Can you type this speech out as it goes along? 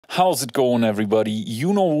How's it going, everybody?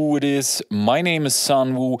 You know who it is. My name is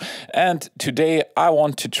Sunwoo, and today I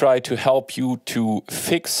want to try to help you to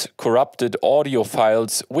fix corrupted audio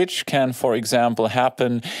files, which can, for example,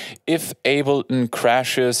 happen if Ableton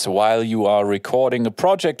crashes while you are recording a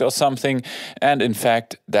project or something. And in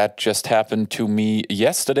fact, that just happened to me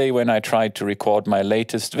yesterday when I tried to record my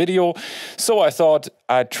latest video. So I thought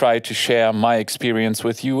I'd try to share my experience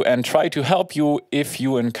with you and try to help you if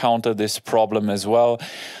you encounter this problem as well.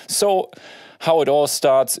 So how it all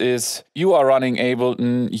starts is you are running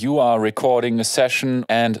Ableton, you are recording a session,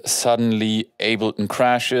 and suddenly Ableton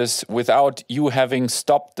crashes without you having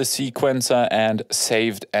stopped the sequencer and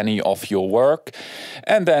saved any of your work.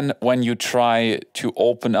 And then when you try to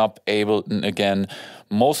open up Ableton again,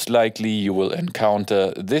 most likely you will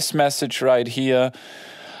encounter this message right here.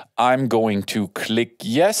 I'm going to click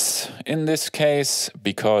yes in this case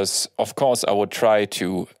because, of course, I would try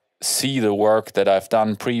to see the work that I've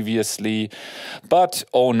done previously, but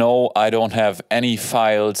oh no, I don't have any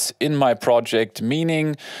files in my project,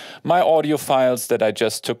 meaning my audio files that I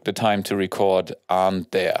just took the time to record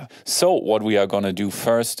aren't there. So what we are going to do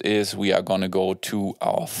first is we are going to go to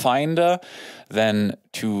our Finder, then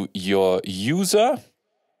to your user.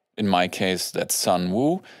 In my case, that's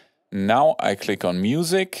Sunwoo. Now I click on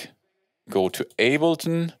Music, go to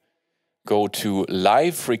Ableton, go to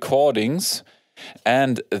Live Recordings,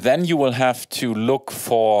 and then you will have to look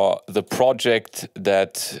for the project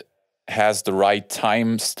that has the right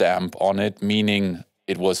timestamp on it, meaning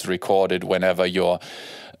it was recorded whenever your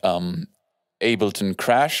Ableton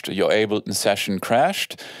crashed, your Ableton session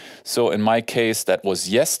crashed. So in my case, that was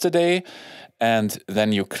yesterday. And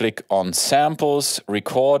then you click on Samples,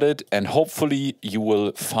 Record it, and hopefully you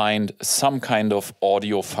will find some kind of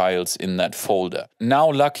audio files in that folder.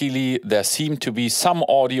 Now, luckily, there seem to be some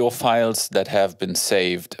audio files that have been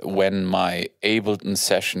saved when my Ableton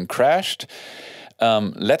session crashed.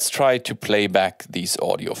 Let's try to play back these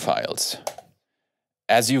audio files.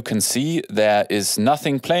 As you can see, there is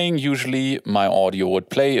nothing playing. Usually my audio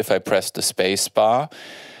would play if I pressed the space bar.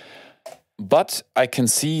 But I can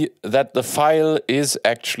see that the file is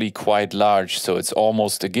actually quite large, so it's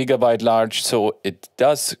almost a gigabyte large, so it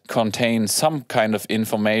does contain some kind of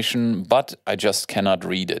information, but I just cannot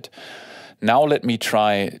read it. Now let me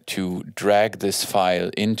try to drag this file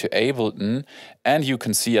into Ableton, and you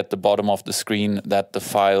can see at the bottom of the screen that the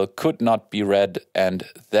file could not be read and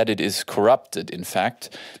that it is corrupted, in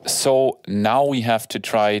fact. So now we have to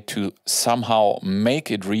try to somehow make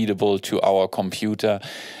it readable to our computer,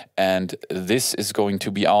 and this is going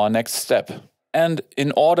to be our next step. And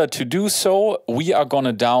in order to do so, we are going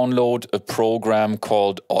to download a program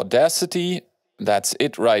called Audacity. That's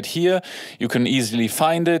it right here. You can easily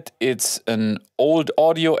find it. It's an old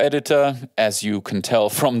audio editor. As you can tell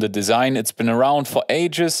from the design, it's been around for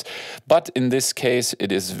ages. But in this case,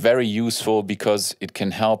 it is very useful because it can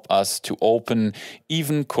help us to open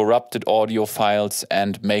even corrupted audio files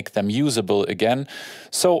and make them usable again.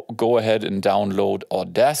 So go ahead and download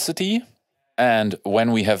Audacity. And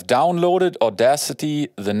when we have downloaded Audacity,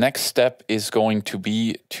 the next step is going to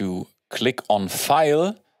be to click on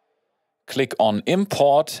File, click on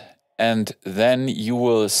Import, and then you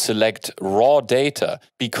will select Raw Data.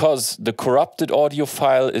 Because the corrupted audio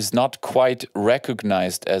file is not quite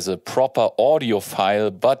recognized as a proper audio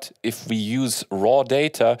file, but if we use raw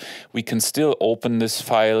data, we can still open this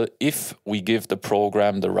file if we give the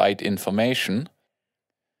program the right information,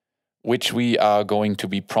 which we are going to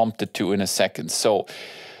be prompted to in a second. So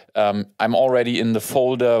I'm already in the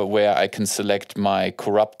folder where I can select my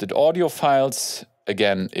corrupted audio files.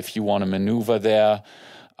 Again, if you want to maneuver there,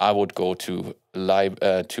 I would go to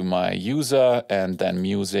my user and then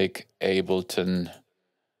Music, Ableton,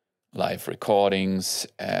 Live Recordings,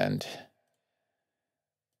 and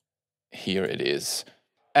here it is.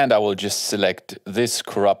 And I will just select this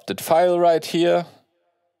corrupted file right here.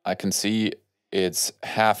 I can see it's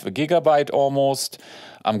half a gigabyte almost.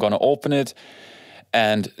 I'm going to open it.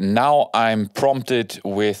 And now I'm prompted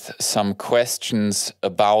with some questions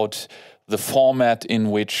about the format in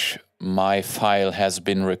which my file has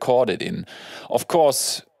been recorded in. Of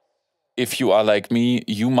course, if you are like me,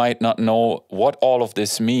 you might not know what all of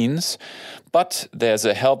this means, but there's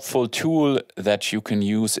a helpful tool that you can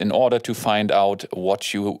use in order to find out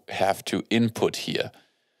what you have to input here.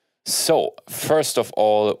 So, first of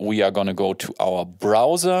all, we are going to go to our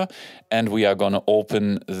browser and we are going to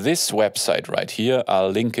open this website right here. I'll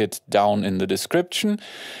link it down in the description.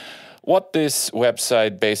 What this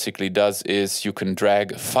website basically does is you can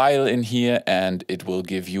drag a file in here and it will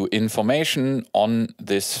give you information on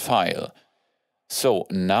this file. So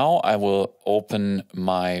now I will open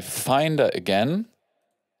my Finder again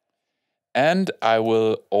And I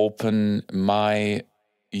will open my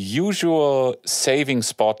usual saving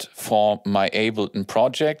spot for my Ableton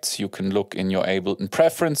projects. You can look in your Ableton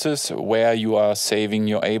preferences where you are saving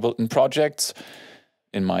your Ableton projects.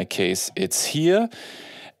 In my case, it's here.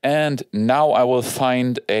 And now I will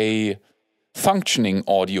find a functioning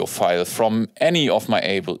audio file from any of my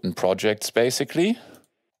Ableton projects, basically.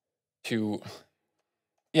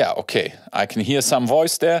 Yeah, okay, I can hear some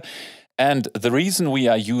voice there. And the reason we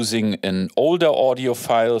are using an older audio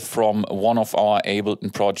file from one of our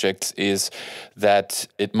Ableton projects is that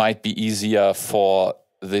it might be easier for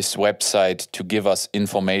this website to give us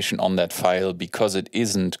information on that file because it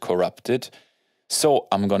isn't corrupted. So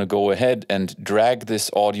I'm going to go ahead and drag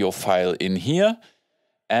this audio file in here.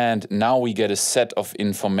 And now we get a set of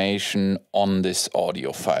information on this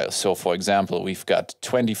audio file. So for example, we've got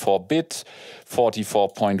 24-bit,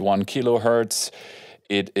 44.1 kilohertz.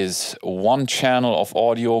 It is one channel of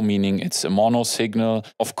audio, meaning it's a mono signal.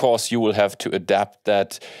 Of course, you will have to adapt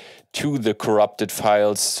that to the corrupted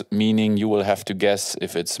files, meaning you will have to guess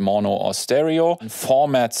if it's mono or stereo.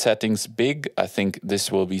 Format settings big. I think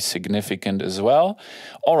this will be significant as well.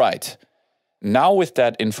 All right. Now with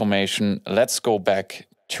that information, let's go back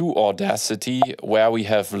to Audacity, where we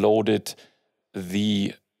have loaded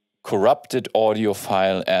the corrupted audio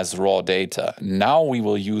file as raw data. Now we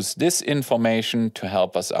will use this information to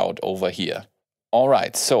help us out over here. All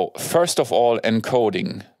right, so first of all,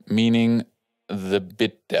 encoding, meaning the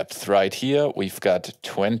bit depth right here. We've got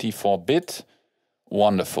 24-bit,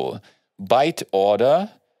 wonderful. Byte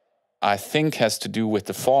order, I think has to do with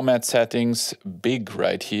the format settings, big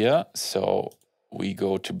right here. So we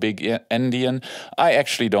go to big endian. I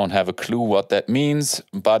actually don't have a clue what that means,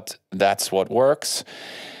 but that's what works.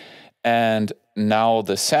 And now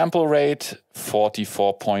the sample rate,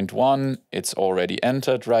 44.1, it's already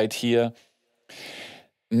entered right here.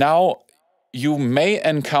 Now you may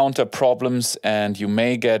encounter problems and you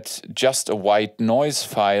may get just a white noise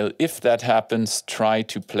file. If that happens, try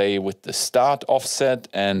to play with the start offset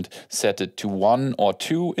and set it to 1 or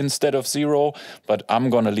 2 instead of 0. But I'm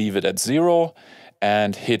going to leave it at 0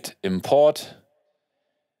 and hit import.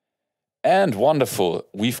 And wonderful,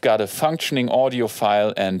 we've got a functioning audio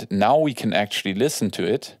file and now we can actually listen to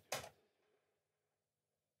it.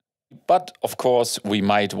 But of course, we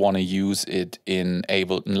might want to use it in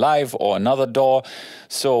Ableton Live or another DAW.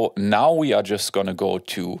 So now we are just going to go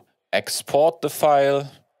to export the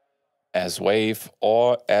file as WAV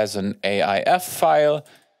or as an AIF file.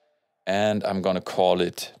 And I'm going to call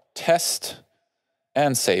it test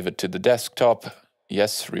and save it to the desktop.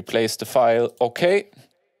 Yes, replace the file. Okay.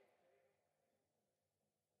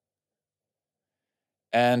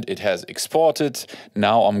 And it has exported.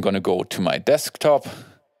 Now I'm going to go to my desktop.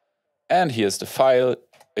 And here's the file.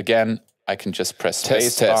 Again, I can just press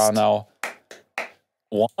spacebar now.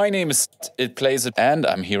 My name is, it plays it, and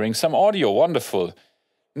I'm hearing some audio. Wonderful.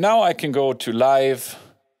 Now I can go to live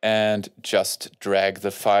and just drag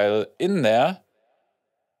the file in there.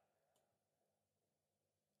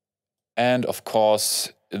 And of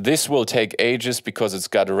course, this will take ages because it's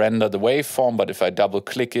got to render the waveform. But if I double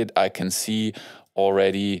click it, I can see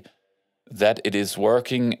already that it is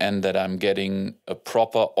working and that I'm getting a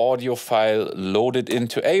proper audio file loaded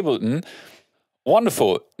into Ableton.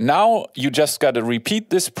 Wonderful. Now you just got to repeat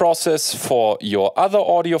this process for your other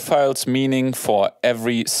audio files, meaning for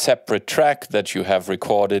every separate track that you have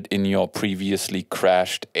recorded in your previously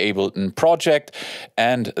crashed Ableton project,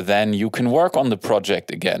 and then you can work on the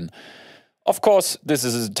project again. Of course, this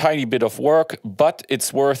is a tiny bit of work, but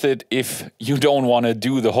it's worth it if you don't want to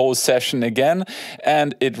do the whole session again.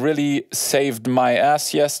 And it really saved my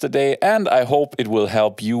ass yesterday, and I hope it will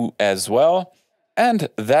help you as well. And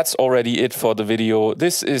that's already it for the video.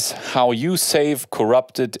 This is how you save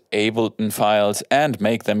corrupted Ableton files and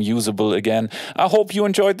make them usable again. I hope you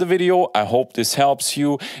enjoyed the video. I hope this helps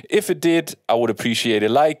you. If it did, I would appreciate a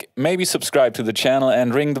like, maybe subscribe to the channel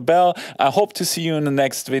and ring the bell. I hope to see you in the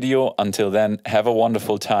next video. Until then, have a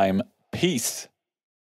wonderful time. Peace.